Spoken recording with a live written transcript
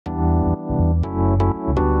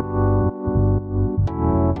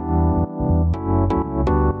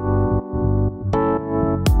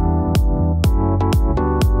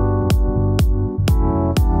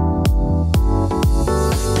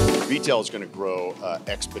retail is going to grow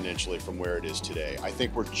exponentially from where it is today. I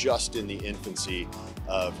think we're just in the infancy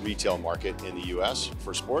of retail market in the US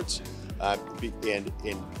for sports. And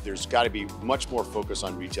there's got to be much more focus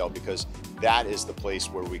on retail, because that is the place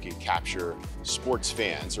where we can capture sports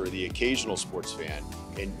fans or the occasional sports fan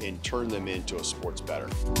and turn them into a sports bettor.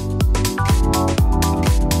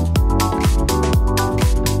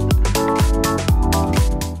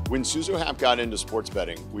 When SUZOHAPP got into sports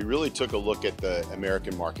betting, we really took a look at the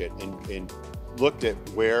American market and looked at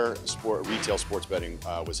where retail sports betting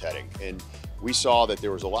was heading. And we saw that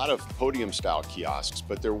there was a lot of podium style kiosks,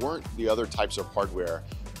 but there weren't the other types of hardware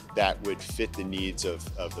that would fit the needs of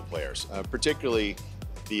the players, particularly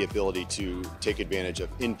the ability to take advantage of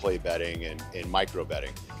in-play betting and micro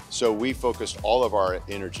betting. So we focused all of our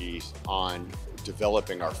energy on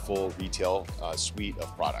developing our full retail suite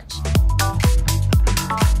of products.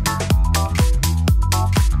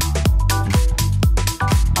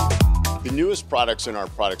 The newest products in our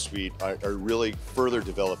product suite are really further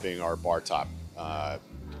developing our bar top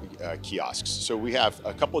kiosks. So we have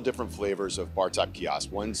a couple of different flavors of bar top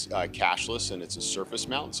kiosks. One's cashless, and it's a surface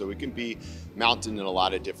mount, so it can be mounted in a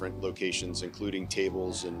lot of different locations, including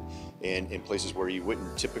tables and in places where you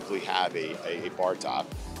wouldn't typically have a bar top.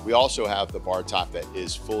 We also have the bar top that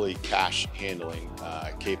is fully cash handling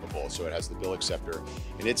capable, so it has the bill acceptor,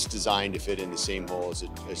 and it's designed to fit in the same hole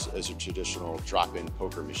as a traditional drop-in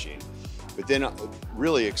poker machine. But then,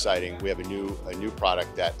 really exciting, we have a new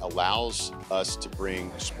product that allows us to bring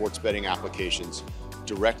sports betting applications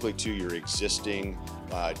directly to your existing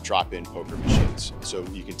drop-in poker machines. So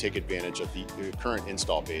you can take advantage of the current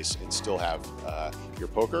install base and still have your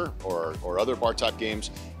poker or other bar top games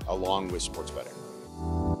along with sports betting.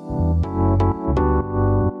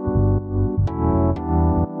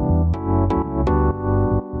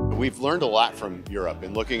 We've learned a lot from Europe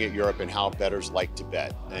and looking at Europe and how bettors like to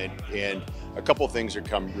bet. And a couple of things have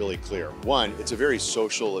come really clear. One, it's a very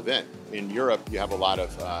social event. In Europe, you have a lot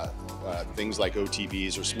of things like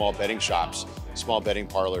OTBs or small betting shops, small betting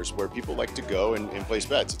parlors where people like to go and place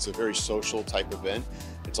bets. It's a very social type event.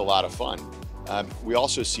 It's a lot of fun. We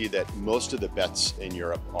also see that most of the bets in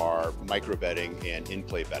Europe are micro betting and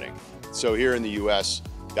in-play betting. So here in the US,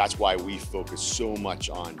 that's why we focus so much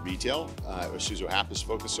on retail, or SUZOHAPP is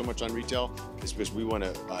focused so much on retail, is because we want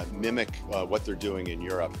to mimic what they're doing in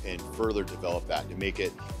Europe and further develop that to make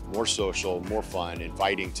it more social, more fun,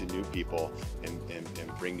 inviting to new people, and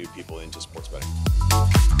bring new people into sports betting.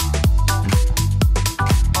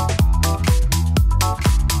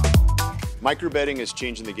 Micro betting is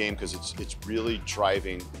changing the game because it's really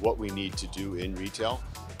driving what we need to do in retail.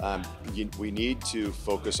 We need to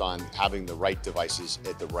focus on having the right devices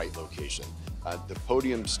at the right location. The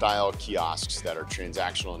podium style kiosks that are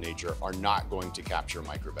transactional in nature are not going to capture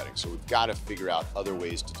micro betting. So we've got to figure out other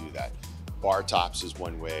ways to do that. Bar tops is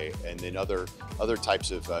one way, and then other types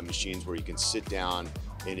of machines where you can sit down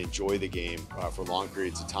and enjoy the game for long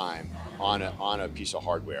periods of time on a piece of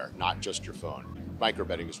hardware, not just your phone. Micro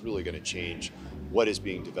betting is really going to change what is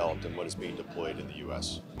being developed and what is being deployed in the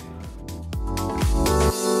US.